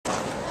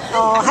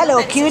Oh,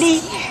 hello,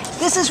 cutie.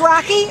 This is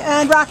Rocky,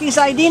 and Rocky's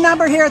ID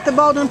number here at the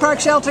Baldwin Park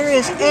Shelter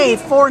is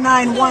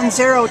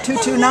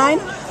A4910229.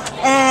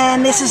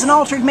 And this is an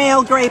altered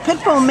male gray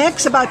pit bull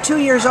mix, about 2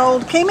 years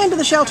old. Came into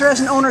the shelter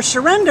as an owner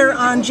surrender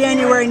on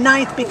January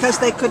 9th because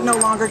they could no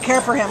longer care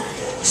for him.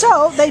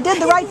 So they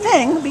did the right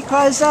thing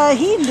because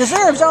he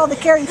deserves all the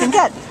care he can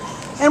get.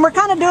 And we're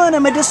kind of doing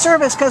him a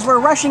disservice because we're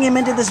rushing him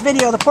into this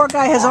video. The poor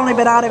guy has only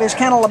been out of his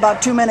kennel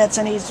about 2 minutes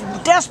and he's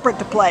desperate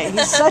to play.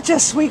 He's such a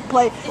sweet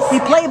play.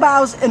 He play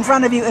bows in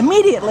front of you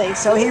immediately,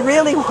 so he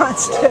really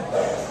wants to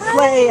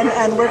play,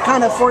 and we're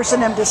kind of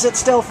forcing him to sit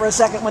still for a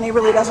second when he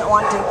really doesn't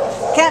want to.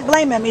 Can't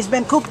blame him. He's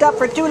been cooped up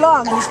for too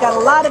long and he's got a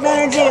lot of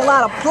energy, a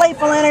lot of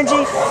playful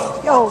energy.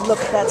 Oh, look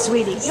at that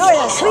sweetie. You're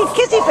a sweet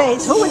kissy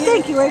face. Who would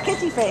think you were a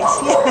kissy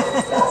face?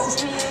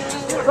 Yes.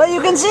 Well,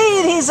 you can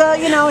see he's a,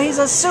 he's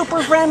a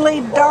super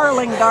friendly,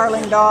 darling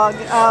dog.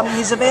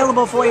 He's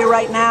available for you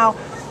right now.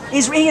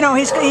 He's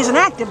an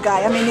active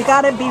guy. I mean, you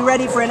got to be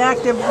ready for an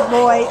active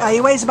boy.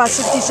 He weighs about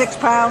 66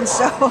 pounds,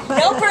 so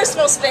no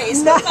personal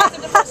space. No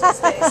personal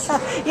space.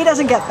 He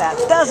doesn't get that.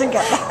 Doesn't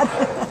get that.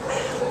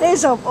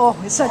 He's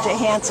such a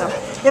handsome.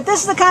 If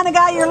this is the kind of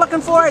guy you're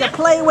looking for to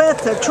play with,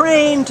 to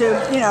train,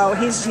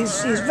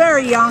 he's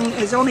very young.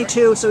 He's only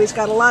 2, so he's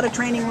got a lot of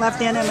training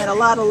left in him and a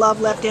lot of love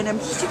left in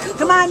him.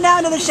 Come on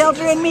down to the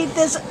shelter and meet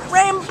this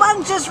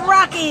rambunctious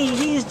Rocky.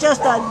 He's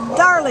just a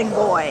darling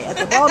boy at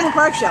the Baldwin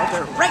Park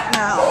Shelter right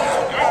now.